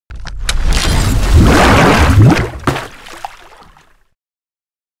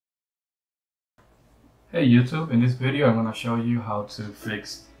Hey YouTube, in this video I'm going to show you how to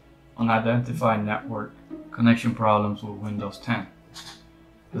fix unidentified network connection problems with Windows 10.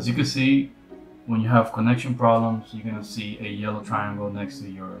 As you can see, when you have connection problems, you're going to see a yellow triangle next to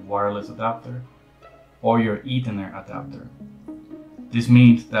your wireless adapter or your Ethernet adapter. This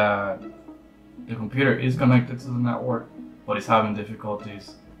means that the computer is connected to the network, but it's having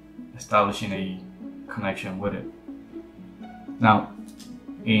difficulties establishing a connection with it. Now,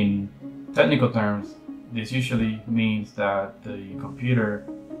 in technical terms, this usually means that the computer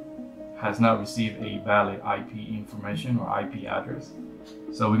has not received a valid IP information or IP address.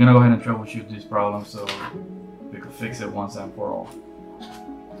 So we're going to go ahead and troubleshoot this problem so we can fix it once and for all.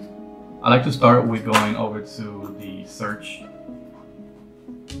 I like to start with going over to the search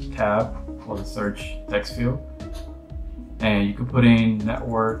tab or the search text field, and you can put in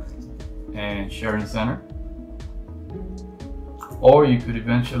network and sharing center, or you could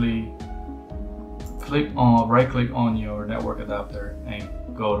eventually right click on your network adapter and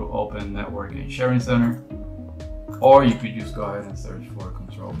go to open network and sharing center, or you could just go ahead and search for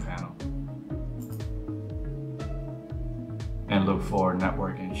control panel and look for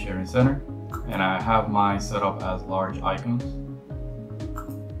network and sharing center, and I have mine set up as large icons.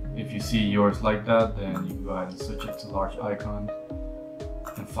 If you see yours like that, then you can go ahead and switch it to large icons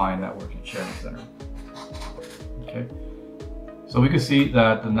and find network and sharing center. Okay, so we can see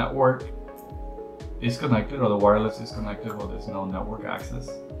that the network is connected, or the wireless is connected, but there's no network access.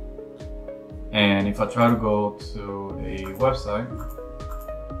 And if I try to go to a website,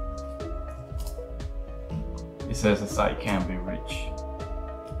 it says the site can't be reached.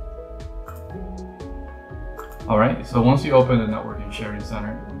 Alright, so once you open the network and sharing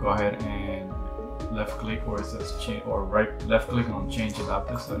center, go ahead and left click where it says change, or left click on change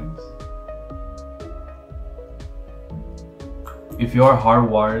adapter settings. If you are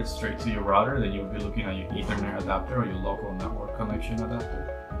hardwired straight to your router, then you'll be looking at your Ethernet adapter or your local network connection adapter.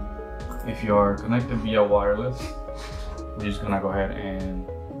 If you are connected via wireless, we're just gonna go ahead and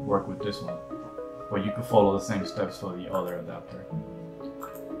work with this one, but you can follow the same steps for the other adapter.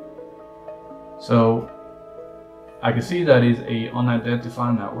 So I can see that is a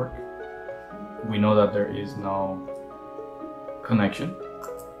unidentified network. We know that there is no connection.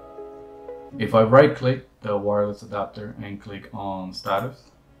 If I right click the wireless adapter and click on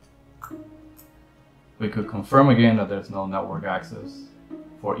status, we could confirm again that there's no network access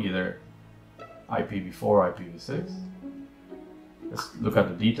for either IPv4 or IPv6. Let's look at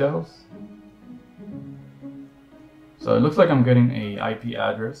the details. So it looks like I'm getting a IP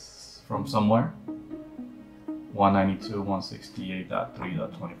address from somewhere,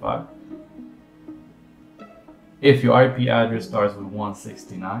 192.168.3.25. If your IP address starts with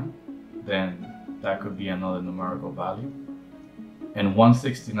 169, then that could be another numerical value. And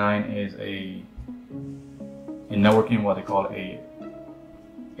 169 is in networking what they call a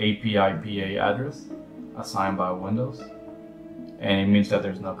API-PA address assigned by Windows, and it means that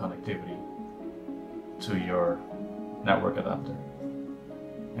there's no connectivity to your network adapter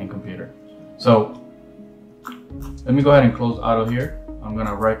and computer. So let me go ahead and close auto here. I'm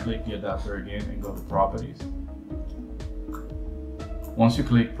gonna right click the adapter again and go to properties. Once you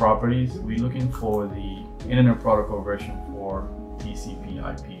click properties, we're looking for the Internet Protocol version for TCP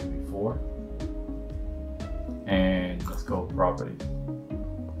IPv4, and let's go properties.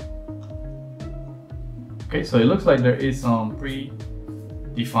 Okay, so it looks like there is some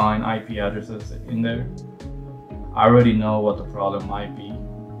pre-defined IP addresses in there. I already know what the problem might be.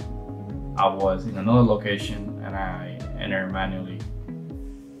 I was in another location and I entered manually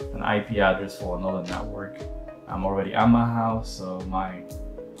an IP address for another network. I'm already at my house, so my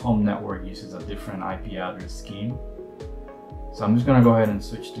home network uses a different IP address scheme. So I'm just gonna go ahead and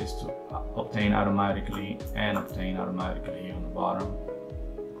switch this to obtain automatically and obtain automatically on the bottom,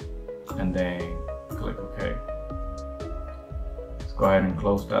 and then click OK. Let's go ahead and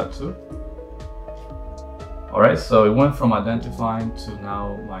close that too. Alright, so it went from identifying to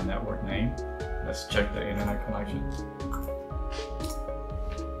now my network name. Let's check the internet connection.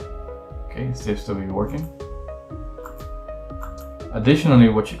 Okay, it seems to be working. Additionally,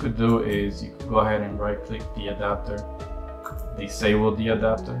 what you could do is you could go ahead and right click the adapter, disable the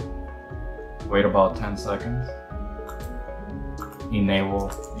adapter, wait about 10 seconds, enable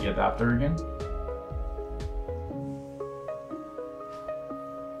the adapter again,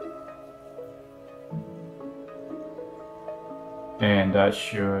 and that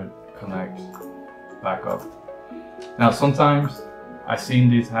should connect back up. Now sometimes I've seen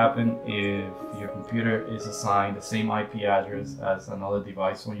this happen if your computer is assigned the same IP address as another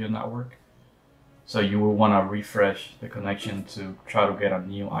device on your network. So you will want to refresh the connection to try to get a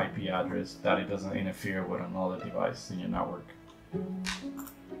new IP address that it doesn't interfere with another device in your network.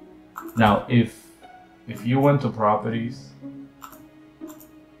 Now, if you went to properties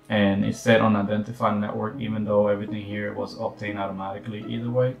and it said unidentified network, even though everything here was obtained automatically either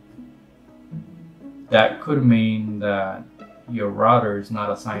way, that could mean that your router is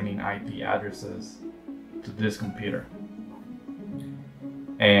not assigning IP addresses to this computer.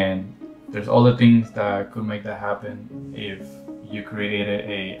 And there's other things that could make that happen if you created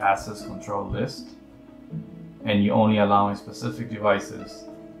a access control list and you only allowing specific devices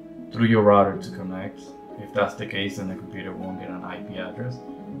through your router to connect. If that's the case, then the computer won't get an IP address.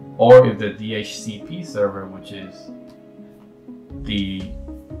 Or if the DHCP server, which is the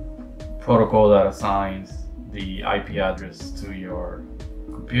protocol that assigns the IP address to your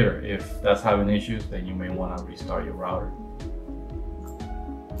computer, if that's having issues, then you may want to restart your router.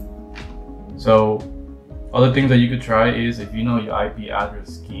 So other things that you could try is, if you know your IP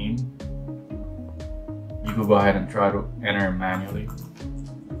address scheme, you could go ahead and try to enter it manually.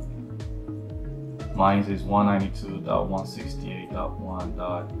 Mine is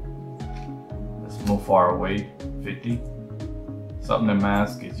 192.168.1. Let's move far away, 50. Subnet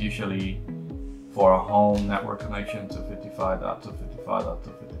mask is usually for a home network connection to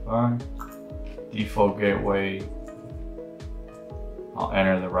 55.255.255. Default gateway, I'll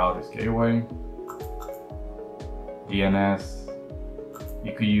enter the router's gateway. DNS,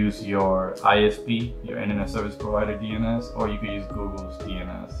 you could use your ISP, your Internet Service Provider DNS, or you could use Google's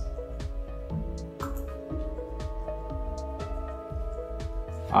DNS.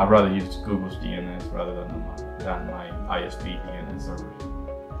 I'd rather use Google's DNS rather than my ISP DNS server.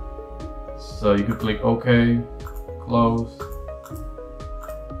 So you could click OK, close,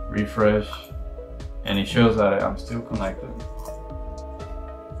 refresh, and it shows that I'm still connected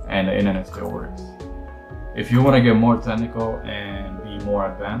and the internet still works. If you want to get more technical and be more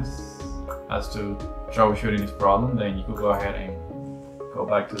advanced as to troubleshooting this problem, then you could go ahead and go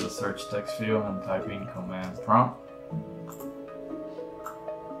back to the search text field and type in command prompt.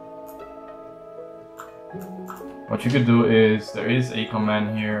 What you could do is, there is a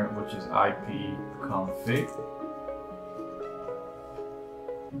command here which is ipconfig.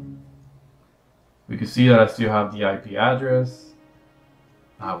 We can see that I still have the IP address,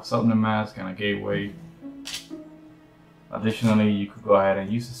 I have a subnet mask and a gateway. Additionally, you could go ahead and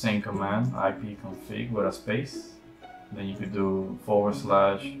use the same command, ipconfig with a space. Then you could do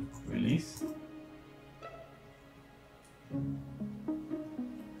 /release.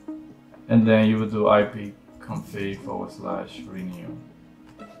 And then you would do ipconfig /renew.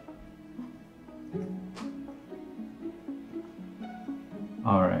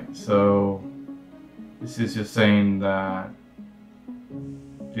 Alright, so this is just saying that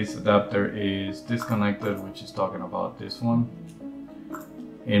this adapter is disconnected, which is talking about this one.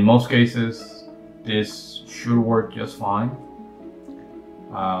 In most cases, this should work just fine.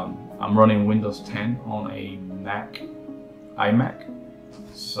 I'm running Windows 10 on a iMac,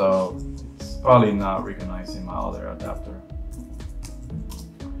 so it's probably not recognizing my other adapter.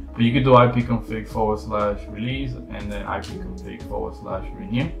 But you could do ipconfig /release and then ipconfig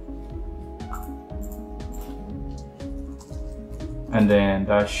 /renew. And then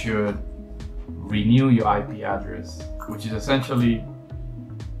that should renew your IP address, which is essentially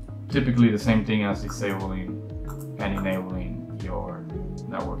typically the same thing as disabling and enabling your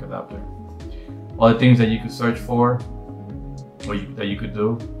network adapter. Other things that you could search for, or that you could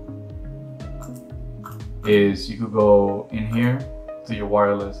do, is you could go in here to your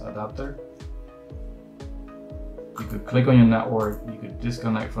wireless adapter. You could click on your network, you could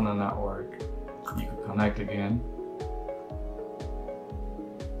disconnect from the network, you could connect again,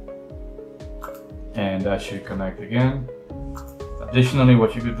 and that should connect again. Additionally,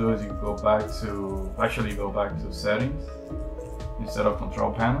 what you could do is you could go back to settings instead of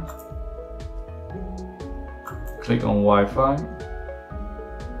control panel. Click on Wi-Fi.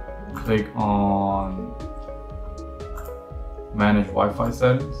 Click on manage Wi-Fi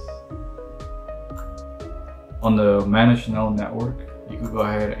settings. On the manage node network, you could go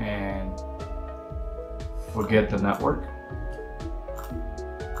ahead and forget the network.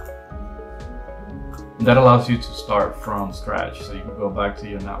 That allows you to start from scratch. So you can go back to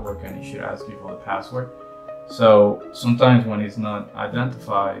your network and it should ask you for the password. So sometimes when it's not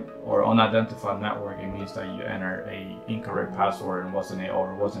identified or unidentified network, it means that you enter an incorrect password and wasn't able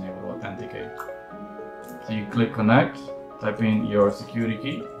to authenticate. So you click connect, type in your security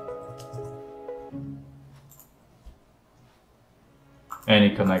key, and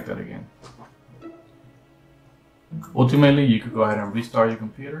it connected again. Ultimately, you could go ahead and restart your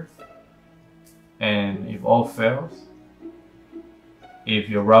computer And if all fails, if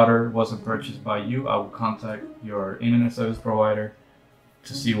your router wasn't purchased by you, I will contact your internet service provider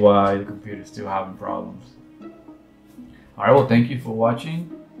to see why the computer is still having problems. Alright, well, thank you for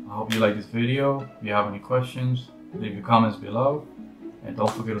watching. I hope you like this video. If you have any questions, leave your comments below. And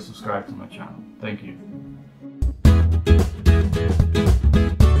don't forget to subscribe to my channel. Thank you.